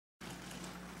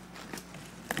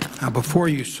Now, before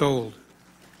you sold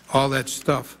all that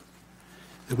stuff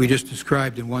that we just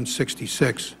described in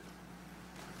 166,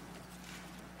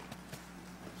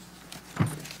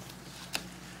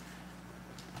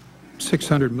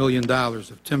 $600 million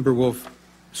of Timberwolf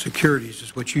securities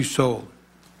is what you sold.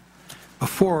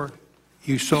 Before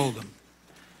you sold them,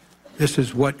 this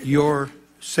is what your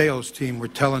sales team were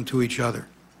telling to each other.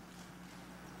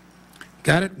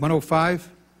 Got it? 105?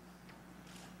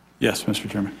 Yes, Mr.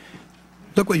 Chairman.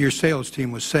 Look what your sales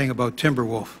team was saying about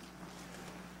Timberwolf.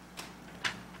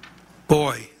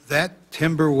 Boy, that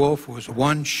Timberwolf was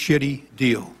one shitty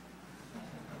deal.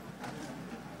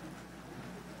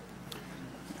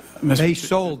 They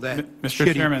sold that Mr.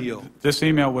 shitty Chairman, deal. This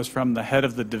email was from the head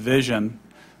of the division,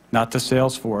 not the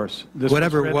sales force.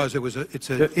 Whatever it was, it's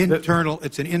an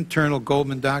internal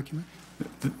Goldman document.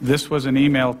 This was an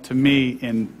email to me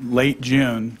in late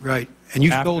June. Right, and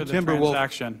you after sold the Timberwolf.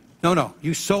 Transaction. No,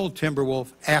 you sold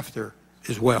Timberwolf after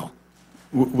as well.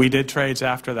 We did trades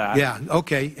after that. Yeah,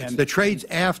 okay. It's the trades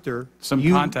after. Some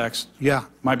context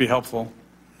might be helpful.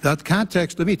 The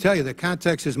context, let me tell you, the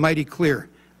context is mighty clear.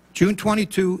 June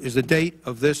 22 is the date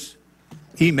of this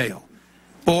email.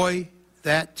 Boy,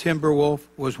 that Timberwolf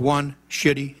was one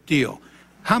shitty deal.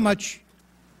 How much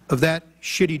of that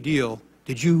shitty deal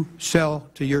did you sell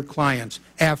to your clients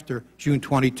after June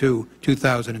 22,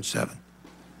 2007?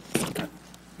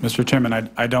 Mr.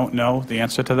 Chairman, I don't know the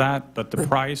answer to that, but the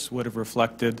price would have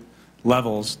reflected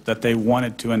levels that they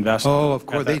wanted to invest in. Oh, of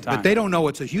course. But they don't know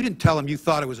it's a... You didn't tell them you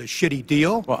thought it was a shitty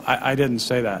deal. Well, I didn't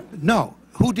say that. No.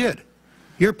 Who did?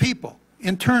 Your people,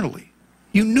 internally.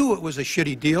 You knew it was a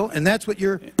shitty deal, and that's what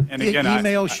your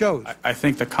email shows. I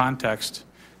think the context,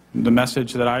 the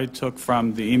message that I took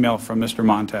from the email from Mr.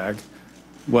 Montag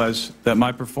was that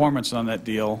my performance on that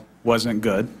deal wasn't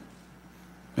good.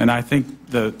 And I think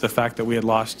the fact that we had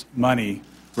lost money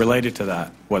related to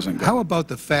that wasn't good. How about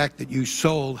the fact that you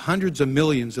sold hundreds of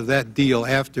millions of that deal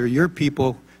after your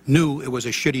people knew it was a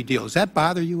shitty deal? Does that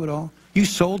bother you at all? You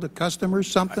sold to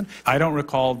customers something? I don't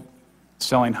recall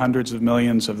selling hundreds of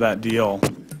millions of that deal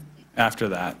after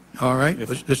that. All right.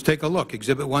 Let's take a look.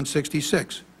 Exhibit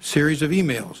 166, series of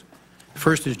emails.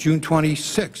 First is June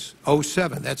 26,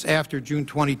 07. That's after June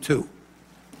 22.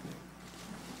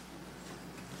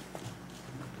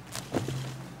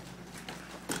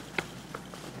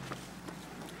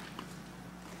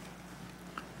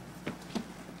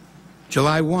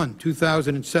 July 1,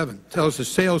 2007, tells the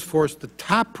sales force the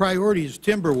top priority is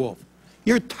Timberwolf.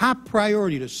 Your top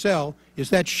priority to sell is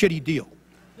that shitty deal.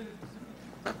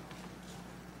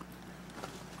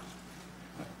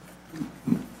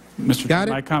 Mr. Chairman,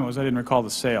 my comment was I didn't recall the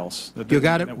sales. You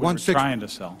got it? That we were trying to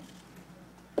sell.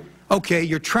 Okay,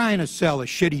 you're trying to sell a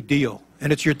shitty deal,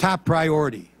 and it's your top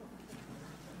priority.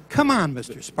 Come on,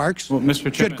 Mr. Sparks. Well,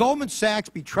 Mr. Chairman, should Goldman Sachs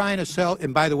be trying to sell,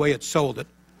 and by the way, it sold it,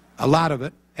 a lot of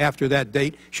it, after that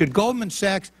date. Should Goldman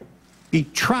Sachs be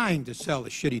trying to sell a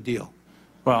shitty deal?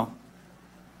 Well,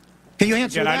 can you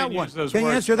answer that one? Can you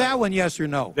answer that one, yes or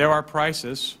no? There are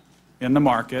prices in the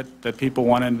market that people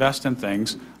want to invest in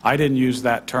things. I didn't use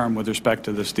that term with respect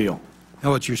to this deal.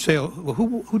 No, it's your sale. Well,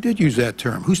 who did use that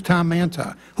term? Who's Tom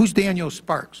Montag? Who's Daniel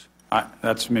Sparks?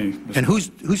 That's me. And who's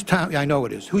Tom? I know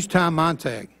it is. Who's Tom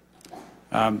Montag?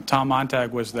 Tom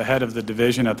Montag was the head of the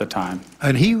division at the time.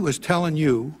 And he was telling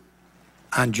you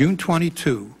on June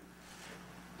 22,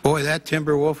 boy, that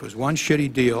Timberwolf was one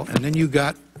shitty deal. And then you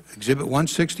got Exhibit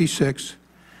 166,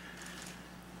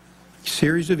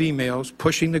 series of emails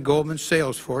pushing the Goldman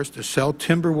sales force to sell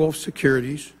Timberwolf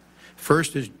securities.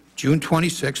 First is June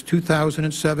 26,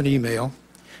 2007 email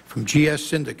from GS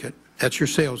Syndicate. That's your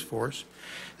sales force.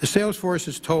 The sales force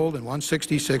is told in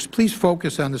 166, please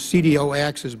focus on the CDO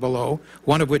axes below,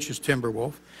 one of which is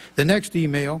Timberwolf. The next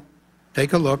email,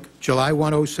 take a look, July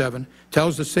 107,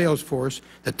 tells the sales force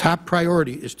the top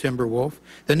priority is Timberwolf.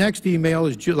 The next email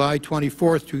is July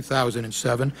 24,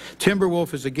 2007.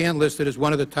 Timberwolf is again listed as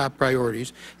one of the top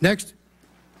priorities. Next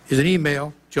is an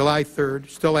email, July 3rd,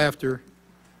 still after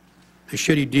the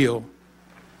shitty deal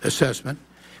assessment,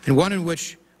 and one in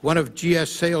which one of GS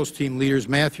sales team leaders,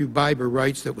 Matthew Biber,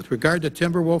 writes that with regard to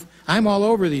Timberwolf, I'm all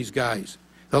over these guys.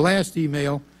 The last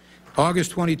email,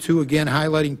 August 22, again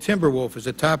highlighting Timberwolf as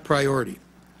a top priority.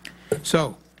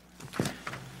 So,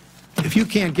 if you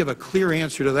can't give a clear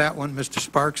answer to that one, Mr.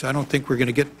 Sparks, I don't think we're going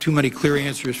to get too many clear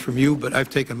answers from you, but I've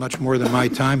taken much more than my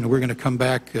time, and we're going to come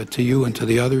back to you and to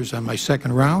the others on my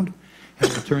second round, and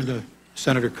we'll turn to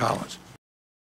Senator Collins.